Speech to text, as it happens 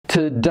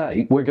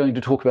Today, we're going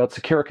to talk about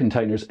Seqera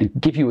Containers and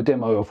give you a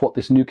demo of what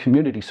this new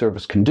community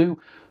service can do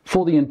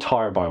for the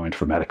entire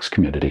bioinformatics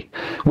community.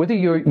 Whether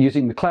you're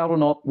using the cloud or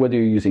not, whether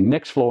you're using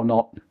Nextflow or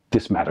not,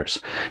 this matters.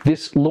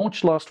 This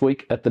launched last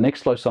week at the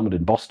Nextflow Summit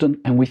in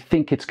Boston, and we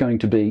think it's going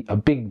to be a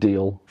big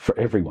deal for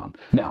everyone.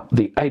 Now,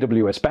 the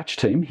AWS batch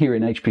team here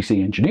in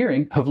HPC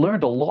Engineering have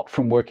learned a lot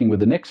from working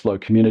with the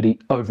Nextflow community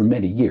over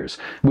many years.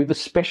 We've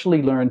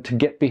especially learned to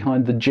get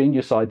behind the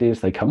genius ideas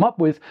they come up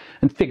with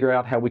and figure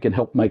out how we can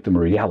help make them a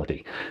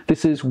reality.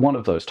 This is one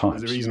of those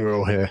times. There's a reason we're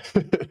all here.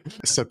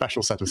 It's a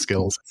special set of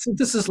skills. So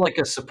this is like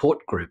a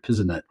support group,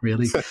 isn't it,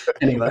 really?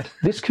 Anyway,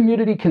 this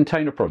community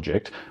container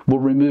project will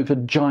remove a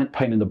giant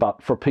pain in the butt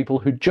for people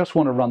who just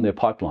want to run their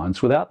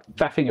pipelines without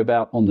faffing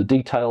about on the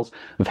details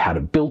of how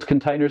to build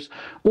containers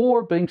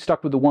or being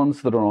stuck with the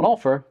ones that are on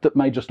offer that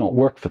may just not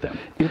work for them.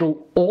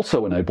 It'll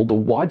also enable the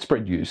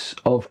widespread use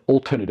of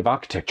alternative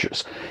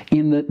architectures.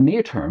 In the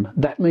near term,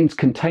 that means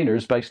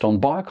containers based on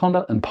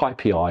Bioconda and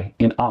PyPI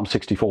in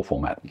ARM64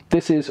 format.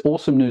 This is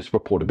awesome news for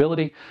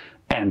portability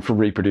and for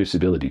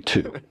reproducibility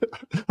too.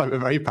 I'm a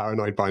very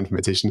paranoid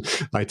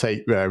bioinformatician. I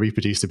take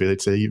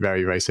reproducibility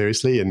very, very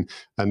seriously, and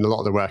a lot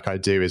of the work I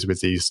do is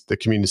with the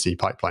community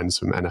pipelines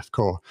from NF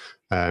Core,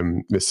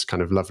 this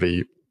kind of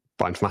lovely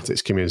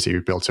bioinformatics community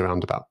we've built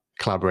around about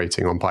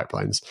collaborating on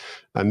pipelines.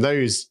 And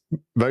those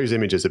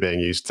images are being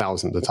used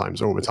thousands of times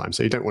all the time,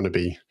 so you don't want to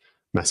be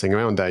messing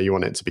around there. You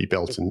want it to be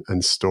built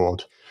and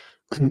stored.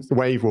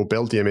 Wave will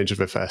build the image for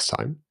the first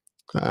time,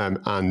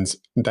 and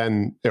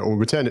then it will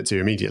return it to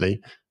you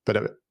immediately.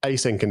 But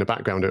async in the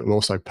background, it will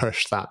also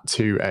push that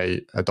to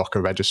a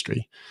Docker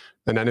registry.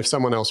 And then if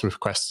someone else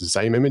requests the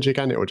same image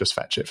again, it will just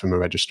fetch it from a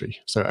registry.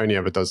 So it only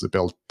ever does the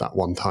build that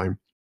one time.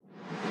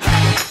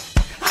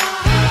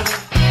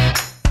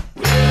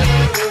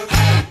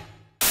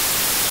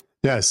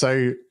 Yeah,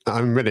 so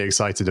I'm really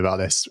excited about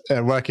this.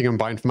 Working on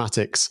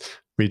bioinformatics,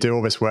 we do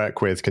all this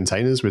work with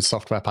containers, with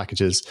software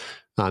packages,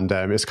 and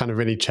it's kind of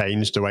really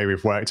changed the way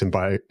we've worked in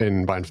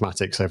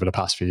bioinformatics over the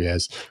past few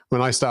years.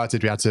 When I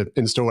started, we had to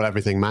install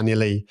everything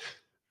manually,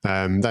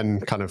 then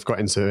kind of got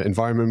into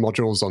environment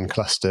modules on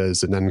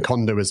clusters, and then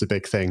Conda was a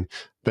big thing.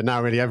 But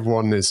now really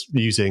everyone is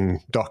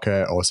using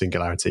Docker or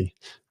Singularity.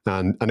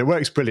 And it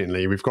works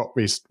brilliantly. We've got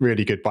these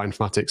really good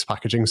bioinformatics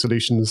packaging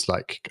solutions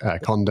like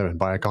Conda and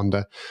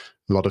Bioconda,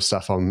 a lot of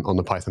stuff on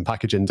the Python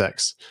package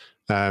index.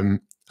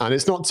 And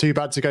it's not too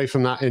bad to go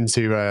from that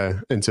into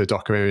a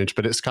Docker image,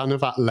 but it's kind of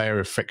that layer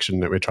of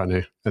friction that we're trying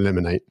to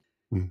eliminate.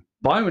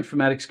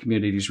 Bioinformatics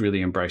communities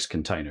really embrace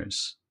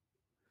containers.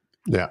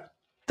 Yeah.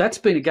 That's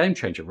been a game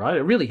changer, right?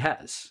 It really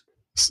has.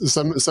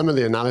 Some of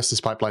the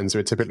analysis pipelines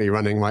we're typically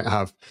running might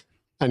have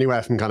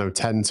anywhere from kind of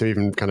 10 to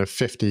even kind of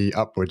 50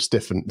 upwards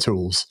different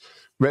tools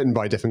written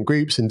by different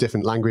groups in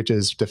different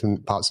languages,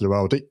 different parts of the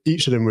world,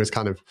 each of them with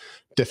kind of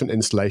different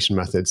installation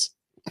methods.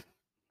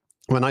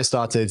 When I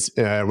started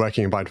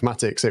working in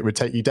bioinformatics, it would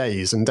take you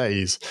days and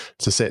days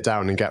to sit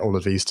down and get all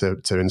of these to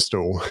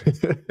install.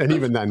 And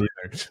even then,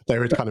 they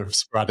would kind of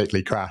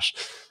sporadically crash.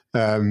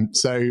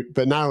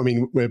 But now, I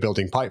mean, we're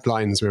building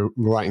pipelines, we're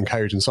writing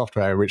code and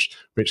software, which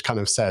kind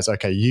of says,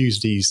 okay,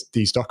 use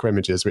these Docker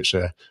images, which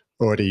are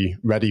already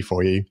ready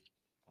for you.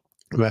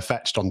 They're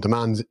fetched on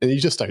demand, and you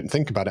just don't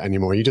think about it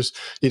anymore. You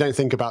don't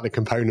think about the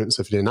components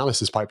of the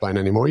analysis pipeline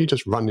anymore. You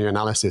just run your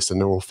analysis and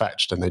they're all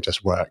fetched and they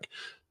just work.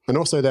 And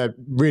also they're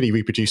really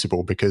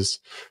reproducible because,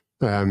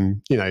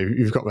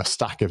 you've got a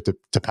stack of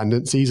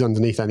dependencies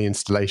underneath any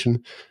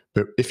installation.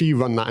 But if you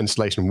run that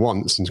installation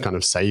once and kind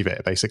of save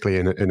it basically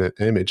in an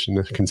image, in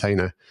a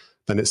container,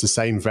 then it's the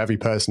same for every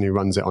person who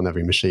runs it on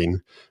every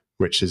machine,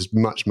 which is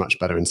much, much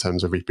better in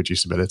terms of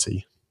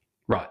reproducibility.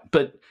 Right.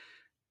 But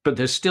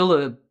there's still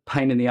a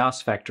pain in the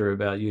ass factor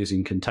about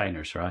using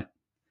containers, right?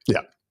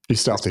 Yeah. You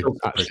still have to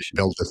actually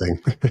build the thing.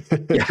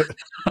 Yeah.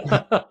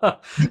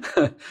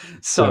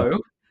 So...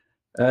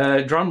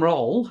 drum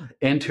roll,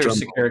 enter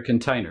Seqera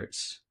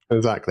Containers.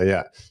 Exactly,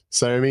 yeah.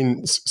 So, I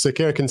mean,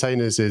 Seqera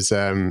Containers is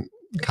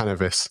kind of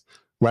this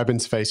web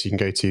interface you can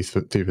go to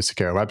through the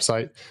Seqera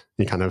website.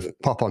 You kind of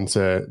pop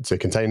onto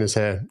containers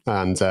here,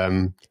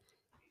 and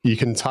you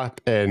can type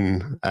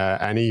in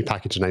any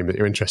package name that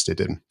you're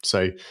interested in.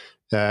 So,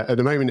 at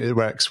the moment, it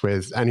works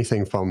with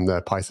anything from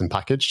the Python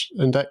package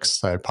index,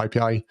 so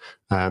PyPI,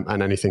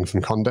 and anything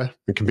from Conda.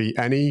 It can be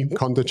any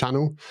Conda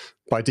channel.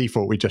 By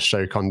default, we just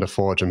show Conda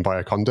Forge and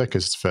Bioconda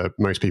because for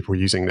most people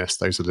using this,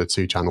 those are the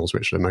two channels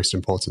which are most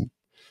important.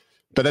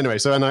 But anyway,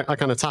 so then I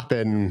kind of tap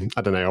in,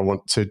 I don't know, I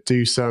want to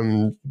do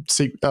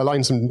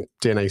align some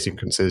DNA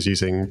sequences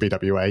using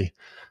BWA.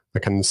 I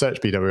can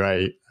search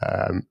BWA,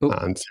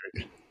 and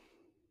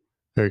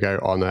here we go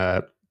on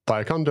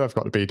Bioconda. I've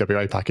got the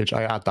BWA package.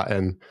 I add that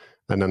in,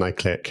 and then I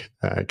click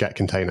Get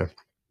Container.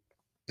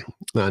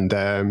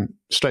 And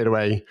straight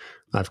away,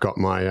 I've got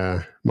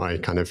my my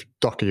kind of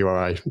Docker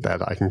URI there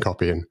that I can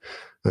copy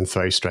and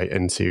throw straight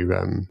into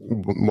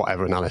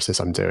whatever analysis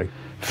I'm doing.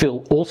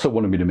 Phil also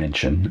wanted me to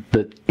mention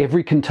that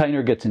every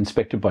container gets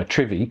inspected by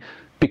Trivy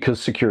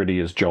because security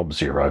is job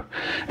zero.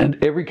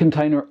 And every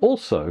container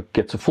also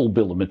gets a full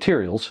bill of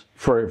materials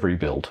for every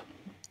build.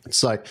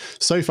 It's like,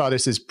 so far,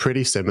 this is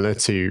pretty similar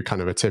to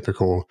kind of a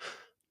typical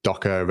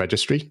Docker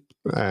registry.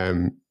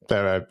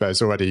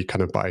 There's already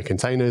kind of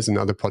biocontainers and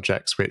other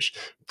projects which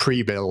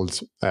pre-build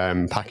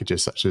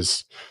packages such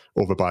as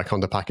all the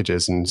Bioconda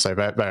packages, and so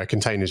there are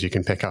containers you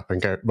can pick up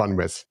and go run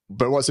with.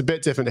 But what's a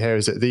bit different here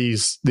is that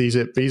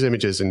these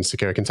images in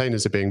Seqera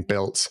Containers are being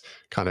built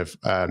kind of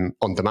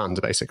on demand,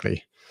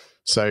 basically.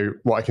 So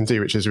what I can do,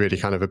 which is really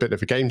kind of a bit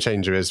of a game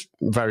changer, is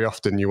very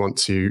often you want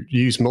to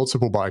use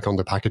multiple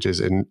Bioconda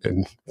packages in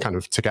kind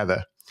of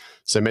together.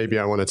 So maybe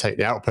I want to take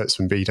the outputs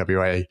from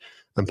BWA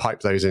and pipe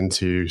those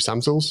into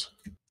SAMTools.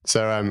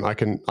 So I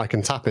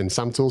can tap in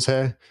SAMTools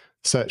here,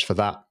 search for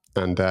that,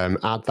 and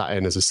add that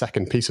in as a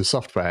second piece of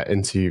software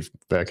into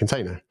the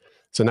container.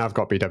 So now I've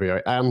got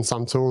BWA and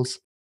SAMTools.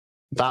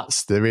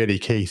 That's the really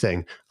key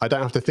thing. I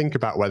don't have to think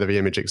about whether the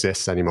image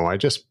exists anymore. I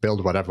just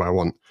build whatever I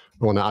want.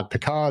 I want to add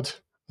Picard,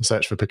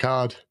 search for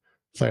Picard,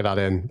 throw that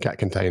in, get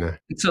container.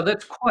 So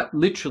that's quite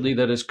literally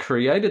that has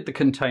created the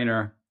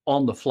container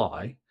on the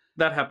fly.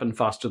 That happened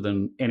faster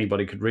than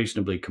anybody could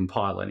reasonably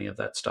compile any of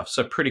that stuff.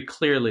 So pretty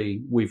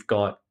clearly we've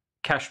got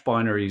cache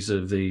binaries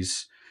of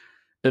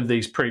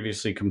these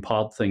previously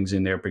compiled things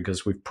in there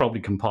because we've probably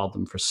compiled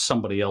them for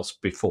somebody else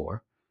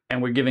before.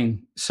 And we're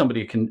giving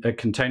somebody a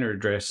container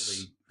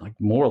address like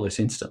more or less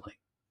instantly.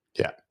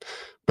 Yeah.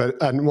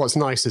 And what's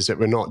nice is that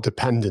we're not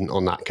dependent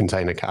on that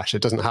container cache.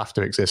 It doesn't have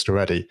to exist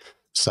already.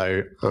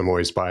 So I'm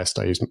always biased.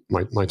 I use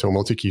my tool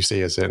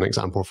MultiQC as an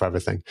example for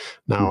everything.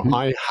 Now,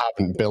 I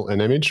haven't built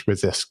an image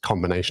with this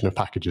combination of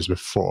packages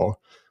before.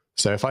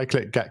 So if I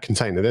click Get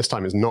Container, this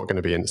time it's not going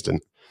to be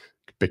instant,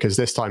 because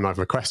this time I've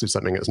requested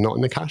something that's not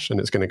in the cache, and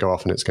it's going to go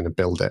off and it's going to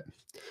build it.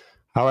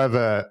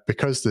 However,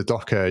 because the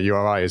Docker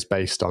URI is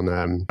based on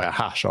a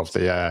hash of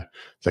the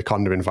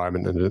Conda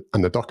environment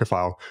and the Docker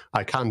file,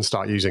 I can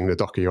start using the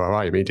Docker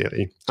URI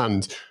immediately.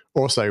 And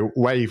also,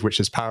 Wave,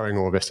 which is powering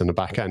all this in the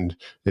back end,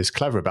 is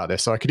clever about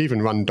this. So I could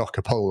even run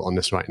Docker pull on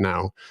this right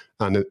now,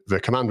 and the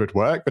command would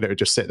work, but it would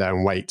just sit there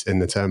and wait in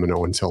the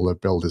terminal until the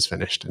build is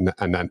finished, and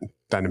then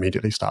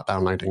immediately start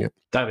downloading it.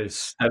 That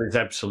is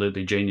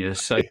absolutely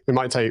genius. So it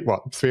might take,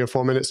 3 or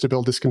 4 minutes to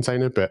build this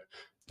container, but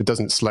it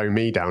doesn't slow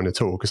me down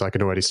at all because I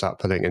can already start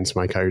pulling into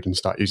my code and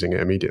start using it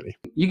immediately.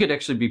 You could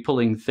actually be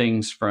pulling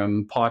things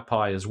from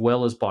PyPI as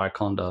well as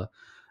Bioconda,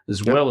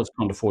 as well as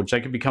Conda Forge.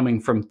 They could be coming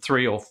from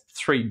three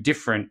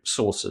different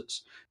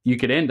sources. You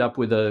could end up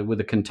with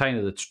a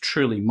container that's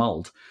truly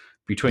mulled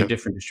between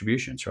different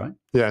distributions, right?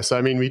 Yeah, so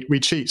I mean, we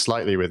cheat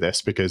slightly with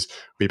this because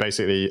we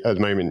basically, at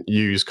the moment,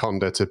 use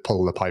Conda to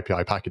pull the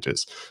PyPI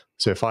packages.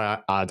 So if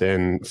I add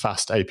in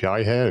fast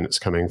API here, and it's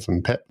coming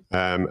from pip,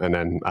 and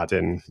then add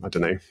in, I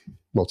don't know,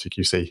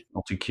 MultiQC.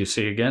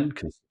 MultiQC again,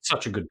 because it's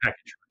such a good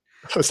package.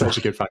 Such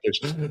a good package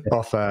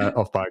off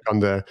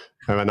Bioconda.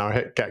 And I'll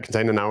hit Get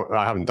Container. Now,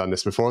 I haven't done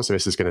this before, so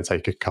this is going to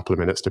take a couple of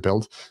minutes to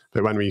build.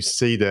 But when we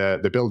see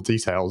the build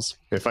details,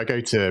 if I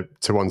go to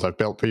ones I've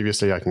built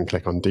previously, I can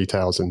click on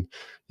details, and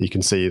you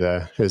can see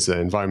here's the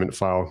environment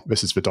file.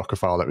 This is the Docker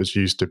file that was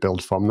used to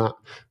build from that.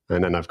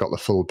 And then I've got the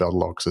full build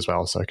logs as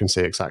well, so I can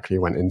see exactly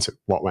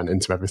what went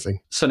into everything.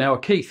 So now a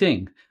key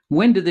thing,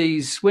 when do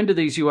these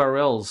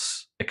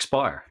URLs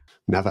expire?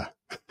 Never.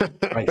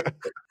 Right.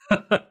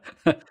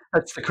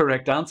 That's the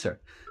correct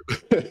answer.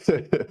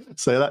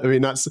 So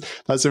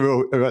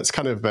that's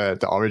kind of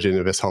the origin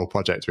of this whole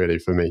project, really,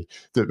 for me.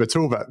 The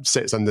tool that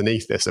sits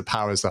underneath this that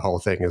powers the whole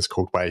thing is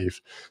called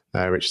Wave,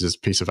 which is a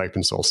piece of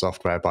open source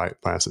software by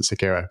us at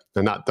Seqera,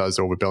 and that does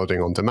all the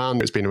building on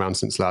demand. It's been around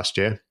since last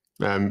year.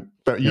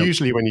 But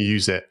usually when you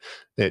use it,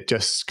 it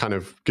just kind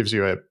of gives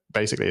you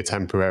basically a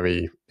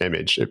temporary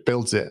image. It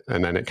builds it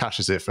and then it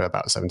caches it for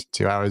about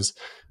 72 hours.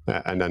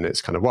 And then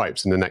it's kind of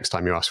wipes. And the next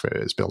time you ask for it,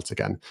 it's built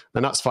again.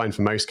 And that's fine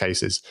for most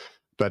cases.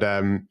 But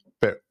I'm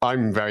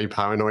very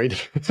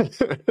paranoid.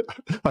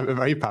 I'm a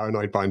very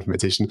paranoid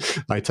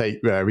bioinformatician. I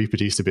take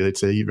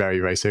reproducibility very,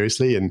 very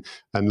seriously. And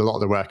a lot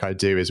of the work I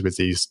do is with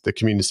the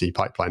community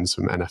pipelines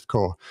from NF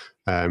Core,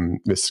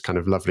 this kind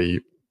of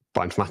lovely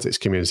bioinformatics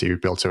community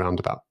we've built around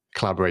about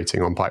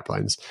collaborating on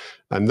pipelines.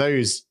 And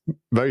those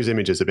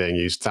images are being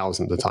used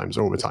thousands of times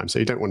all the time. So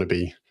you don't want to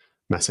be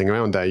messing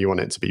around there. You want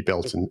it to be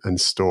built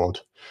and stored.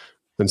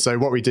 And so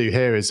what we do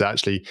here is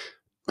actually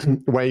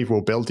Wave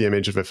will build the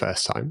image for the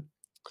first time,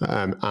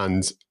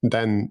 and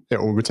then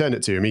it will return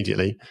it to you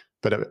immediately.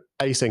 But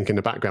async in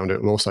the background,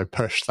 it will also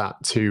push that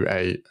to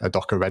a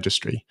Docker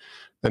registry.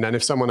 And then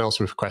if someone else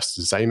requests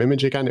the same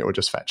image again, it will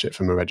just fetch it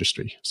from a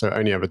registry. So it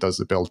only ever does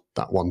the build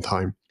that one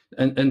time.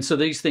 And so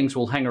these things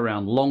will hang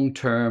around long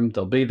term.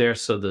 They'll be there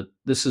so that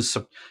this is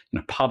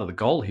part of the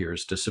goal here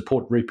is to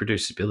support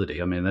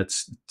reproducibility. I mean,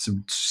 that's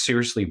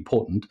seriously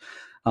important.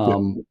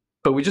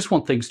 But we just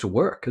want things to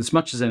work as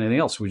much as anything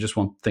else. We just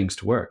want things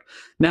to work.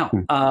 Now,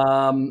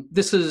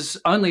 this is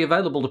only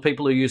available to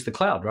people who use the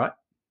cloud, right?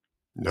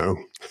 No,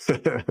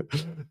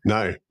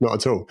 no, not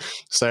at all.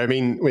 So, I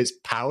mean, it's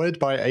powered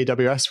by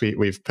AWS.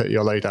 We've put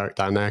your load out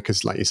down there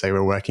because, like you say,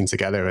 we're working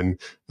together, and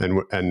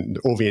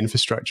all the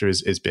infrastructure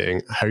is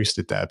being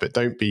hosted there. But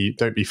don't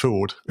be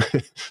fooled,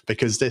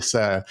 because this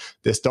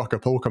Docker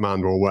pull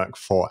command will work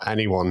for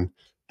anyone,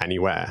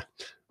 anywhere.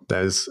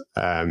 There's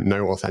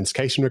no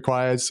authentication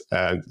required.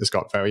 It's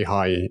got very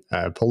high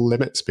pull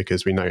limits,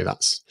 because we know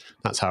that's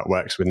how it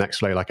works with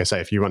Nextflow. Like I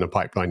say, if you run a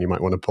pipeline, you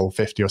might want to pull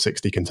 50 or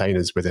 60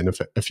 containers within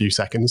a few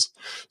seconds.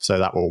 So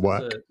that will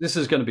work. This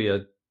is going to be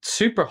a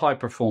super high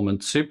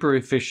performance, super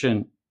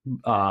efficient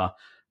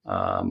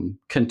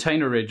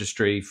container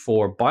registry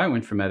for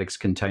bioinformatics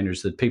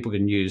containers that people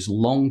can use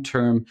long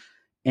term,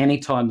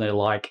 anytime they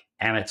like,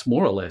 and it's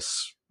more or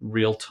less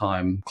real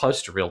time,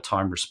 close to real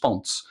time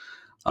response.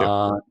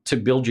 To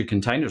build your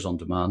containers on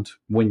demand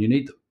when you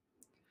need them.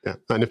 Yeah,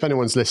 and if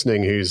anyone's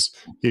listening who's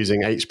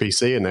using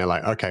HPC and they're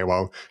like, okay,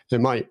 well, it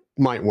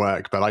might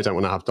work, but I don't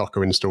want to have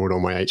Docker installed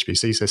on my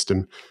HPC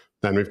system,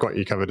 then we've got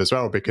you covered as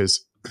well,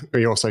 because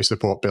we also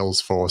support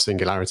builds for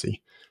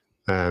Singularity.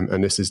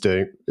 And this is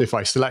if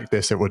I select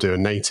this, it will do a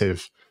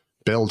native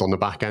build on the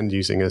back end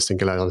using a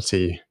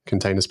Singularity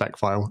container spec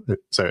file.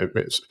 So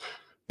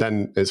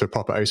it's a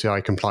proper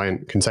OCI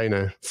compliant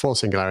container for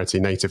Singularity,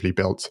 natively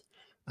built.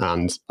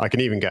 And I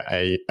can even get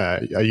a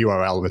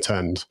URL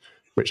returned,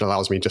 which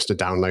allows me just to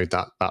download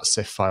that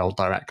CIF file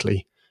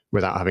directly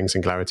without having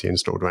Singularity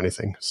installed or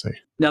anything. So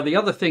now the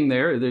other thing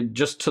there,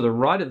 just to the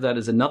right of that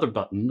is another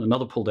button,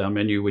 another pull-down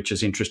menu, which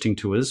is interesting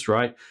to us,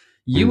 right?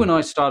 You and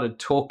I started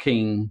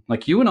talking,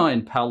 like you and I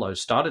and Paolo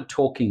started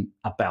talking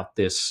about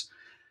this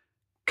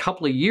a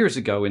couple of years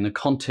ago in the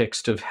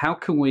context of how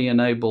can we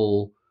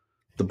enable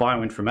the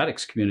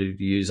bioinformatics community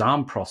to use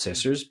ARM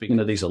processors.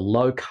 These are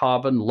low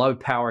carbon, low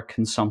power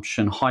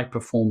consumption, high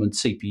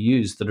performance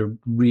CPUs that are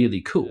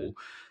really cool.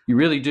 You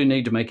really do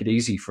need to make it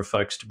easy for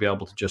folks to be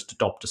able to just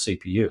adopt a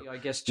CPU. I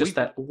guess just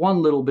that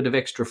one little bit of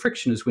extra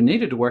friction is we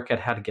needed to work out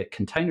how to get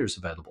containers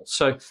available.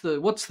 So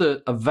what's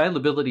the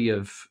availability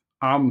of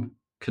ARM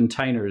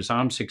containers,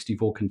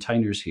 ARM64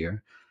 containers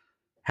here?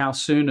 How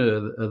soon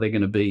are they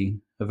going to be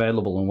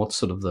available, and what's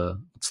the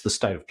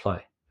state of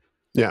play?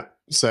 Yeah,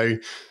 so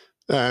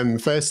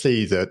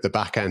firstly, the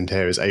back end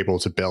here is able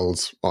to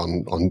build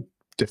on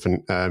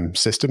different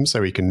systems.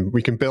 So we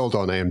can build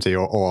on AMD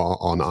or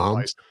on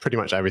ARM. Pretty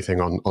much everything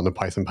on the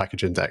Python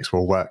package index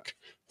will work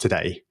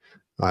today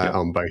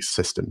on both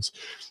systems.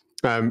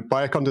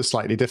 Bioconda is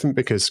slightly different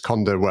because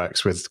Conda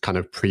works with kind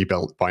of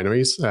pre-built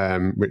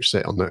binaries, which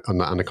sit on the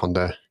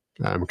Anaconda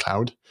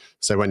cloud.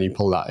 So when you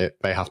pull that,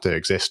 they have to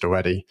exist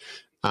already.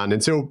 And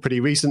until pretty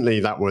recently,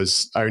 that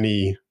was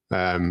only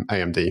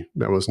AMD.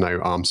 There was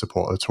no ARM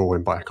support at all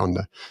in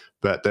Bioconda.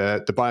 But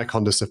the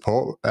Bioconda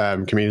support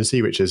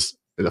community, which is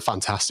a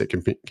fantastic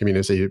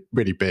community,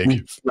 really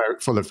big,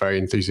 full of very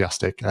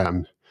enthusiastic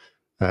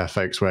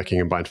folks working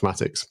in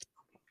bioinformatics.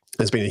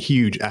 There's been a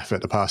huge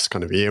effort the past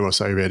kind of year or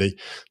so, really,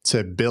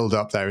 to build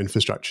up their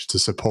infrastructure to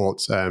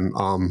support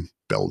ARM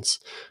builds.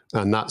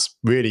 And that's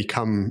really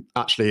come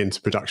actually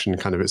into production,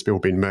 kind of it's all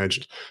been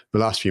merged the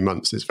last few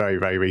months. It's very,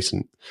 very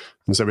recent.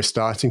 And so we're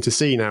starting to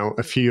see now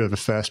a few of the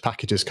first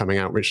packages coming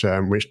out which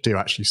do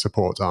actually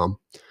support ARM,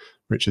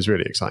 which is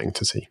really exciting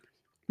to see.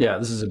 Yeah,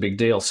 this is a big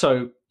deal.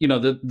 So,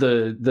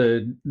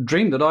 the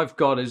dream that I've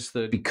got is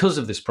that because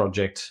of this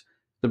project,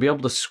 they'll be able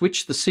to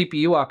switch the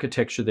CPU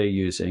architecture they're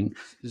using.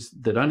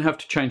 They don't have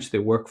to change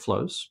their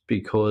workflows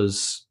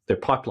because their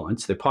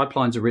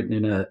pipelines are written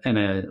in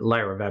a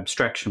layer of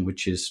abstraction,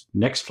 which is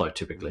Nextflow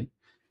typically.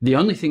 The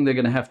only thing they're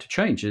going to have to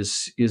change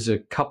is a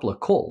couple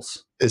of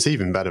calls. It's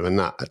even better than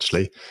that,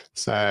 actually.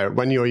 So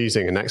when you're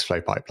using a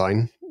Nextflow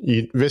pipeline,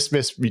 this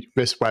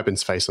web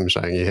interface I'm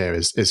showing you here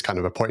is kind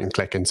of a point and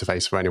click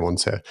interface for anyone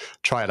to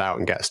try it out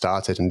and get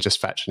started and just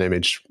fetch an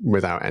image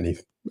without any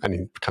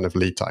kind of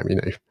lead time.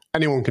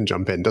 Anyone can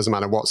jump in. Doesn't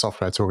matter what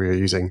software tool you're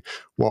using,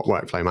 what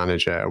workflow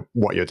manager,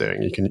 what you're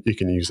doing. You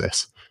can use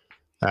this.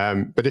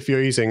 But if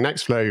you're using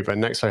Nextflow,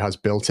 then Nextflow has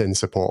built-in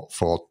support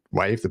for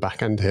Wave, the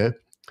backend here,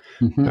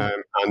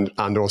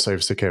 and also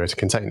for Seqera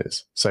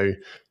Containers. So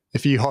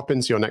if you hop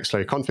into your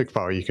Nextflow config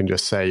file, you can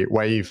just say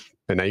Wave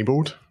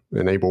enable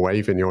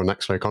Wave in your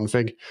Nextflow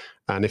config.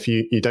 And if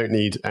you don't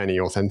need any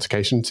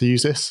authentication to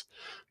use this,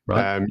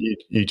 right.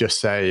 You just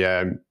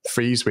say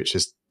freeze, which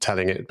is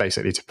telling it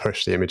basically to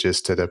push the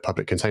images to the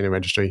public container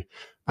registry.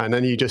 And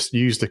then you just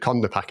use the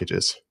Conda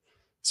packages.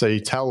 So you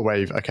tell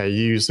Wave, okay,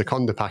 use the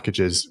Conda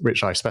packages,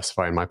 which I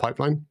specify in my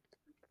pipeline.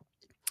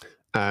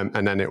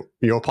 And then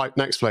your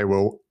Nextflow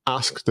will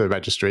ask the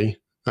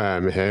registry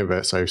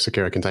here, so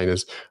Seqera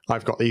Containers,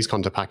 I've got these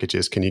Conda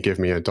packages, can you give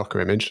me a Docker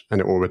image? And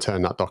it will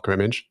return that Docker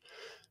image.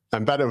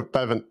 And better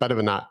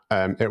than that,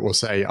 it will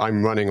say,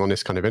 I'm running on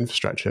this kind of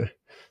infrastructure.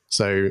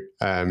 So,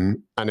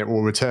 and it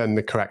will return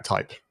the correct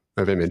type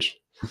of image.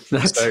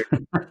 That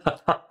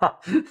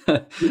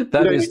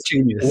is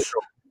genius.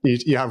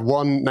 You have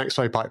one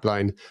Nextflow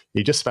pipeline,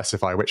 you just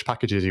specify which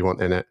packages you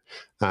want in it,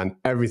 and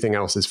everything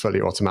else is fully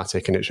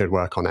automatic and it should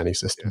work on any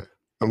system.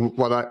 And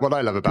what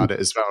I love about it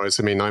as well is,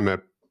 I'm a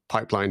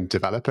pipeline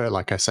developer.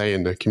 Like I say,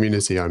 in the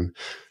community, I'm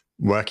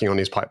working on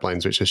these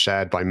pipelines, which are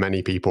shared by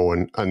many people.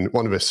 And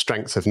one of the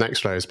strengths of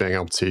Nextflow is being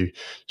able to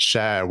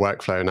share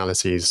workflow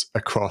analyses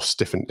across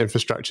different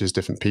infrastructures,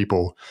 different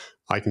people.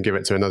 I can give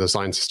it to another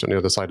scientist on the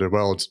other side of the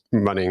world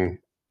running,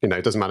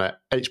 it doesn't matter,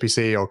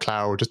 HPC or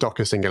cloud, just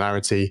Docker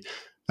Singularity.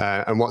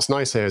 And what's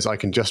nice here is I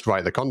can just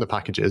write the Conda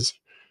packages,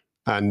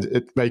 and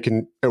it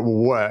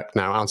will work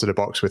now out of the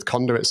box with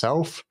Conda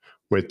itself,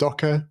 with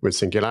Docker, with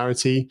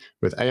Singularity,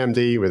 with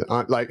AMD, with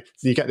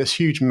you get this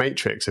huge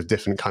matrix of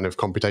different kind of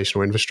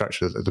computational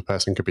infrastructure that the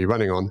person could be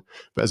running on.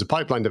 But as a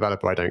pipeline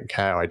developer, I don't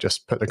care. I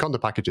just put the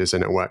Conda packages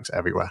and it works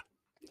everywhere.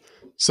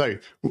 So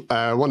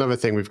one other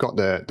thing, we've got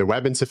the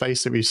web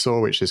interface that we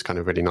saw, which is kind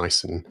of really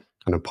nice and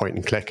kind of point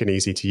and click and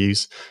easy to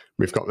use.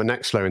 We've got the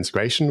Nextflow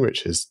integration,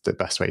 which is the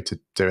best way to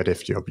do it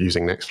if you're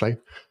using Nextflow.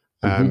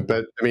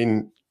 But I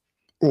mean,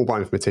 all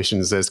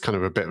bioinformaticians, there's kind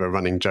of a bit of a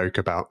running joke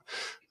about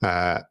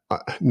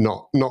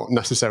not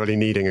necessarily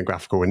needing a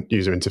graphical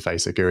user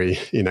interface at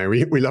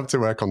GUI. We love to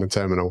work on the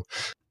terminal.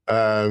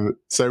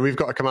 So we've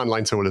got a command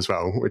line tool as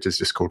well, which is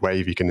just called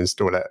Wave. You can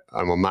install it.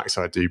 I'm on Mac,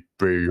 so I do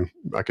Brew.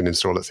 I can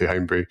install it through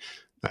Homebrew.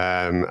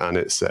 And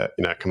it's a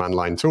command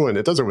line tool, and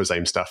it does all the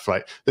same stuff.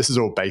 Like, this is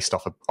all based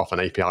off an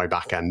API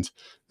backend,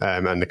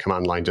 and the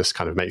command line just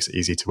kind of makes it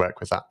easy to work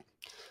with that.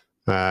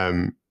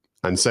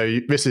 And so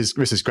this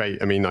is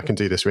great. I mean, I can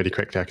do this really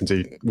quickly. I can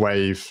do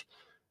Wave,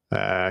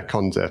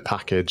 Conda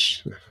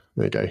package.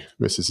 There you go.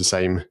 This is the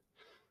same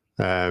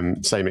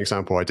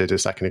example I did a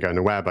second ago in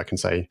the web. I can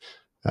say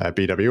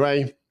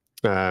BWA,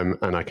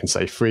 and I can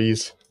say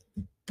freeze,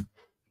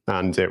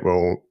 and it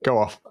will go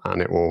off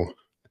and it will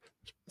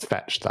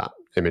fetch that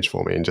image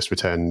for me and just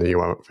return the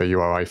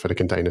URI for the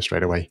container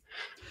straight away.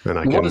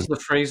 And what does the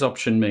freeze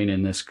option mean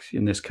in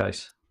this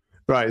case?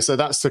 Right. So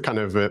that's the kind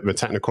of the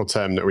technical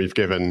term that we've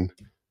given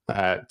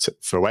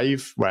for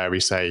Wave, where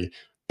we say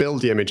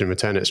build the image and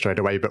return it straight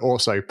away, but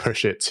also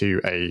push it to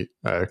a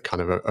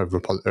kind of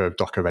a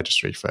Docker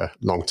registry for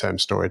long-term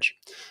storage.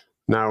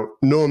 Now,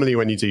 normally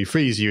when you do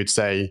freeze, you would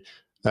say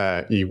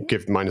you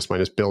give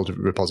 -- build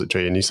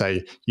repository, and you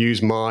say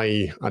use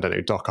my, I don't know,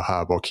 Docker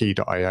Hub or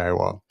key.io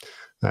or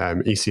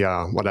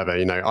ECR, whatever.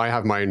 I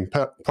have my own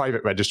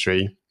private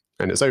registry,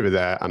 and it's over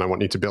there, and I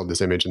want you to build this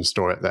image and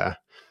store it there.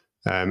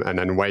 And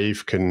then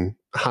Wave can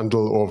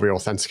handle all the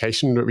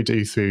authentication that we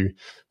do through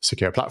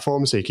secure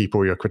platforms. So you keep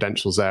all your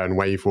credentials there, and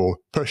Wave will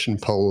push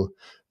and pull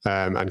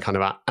and kind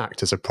of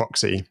act as a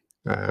proxy,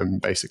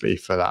 basically,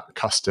 for that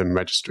custom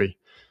registry.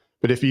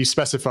 But if you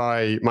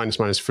specify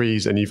 --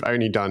 freeze and you've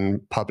only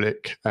done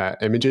public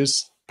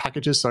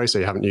packages, so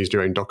you haven't used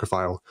your own Docker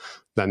file,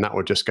 then that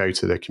will just go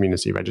to the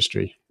community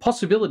registry.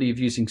 Possibility of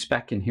using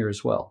Spack in here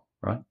as well,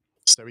 right?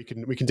 So we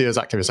can do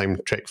exactly the same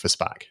trick for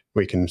Spack.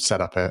 We can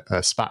set up a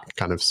Spack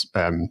kind of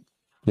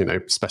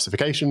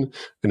specification,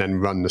 and then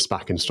run the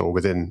Spack install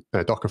within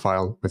a Docker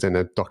file, within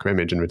a Docker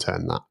image, and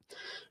return that.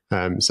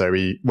 So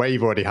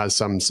Wave already has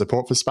some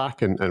support for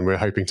Spack, and we're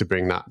hoping to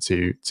bring that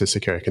to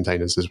Seqera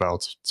Containers as well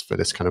for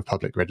this kind of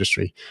public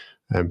registry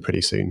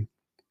pretty soon.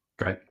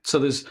 Great. So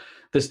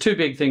there's two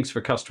big things for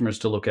customers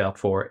to look out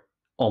for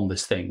on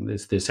this thing.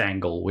 There's this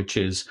angle, which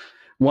is,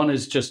 one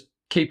is just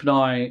keep an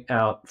eye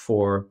out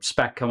for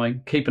Spack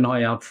coming. Keep an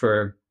eye out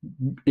for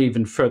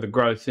even further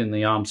growth in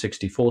the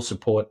ARM64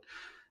 support.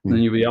 And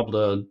then you'll be able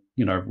to,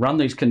 run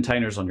these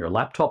containers on your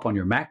laptop, on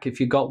your Mac if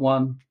you got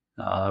one,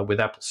 with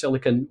Apple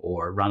Silicon,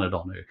 or run it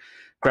on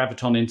a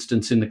Graviton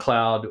instance in the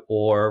cloud,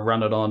 or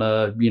run it on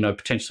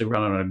potentially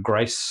run it on a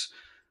Grace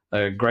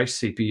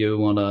CPU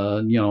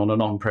on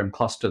an on-prem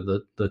cluster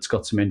that's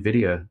got some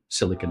NVIDIA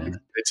silicon in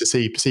it. To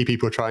see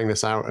people trying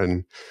this out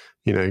and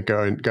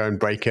go and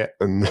break it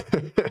and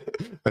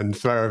and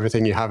throw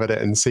everything you have at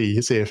it and see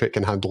if it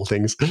can handle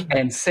things.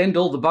 And send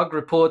all the bug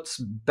reports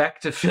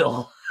back to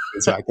Phil.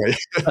 Exactly.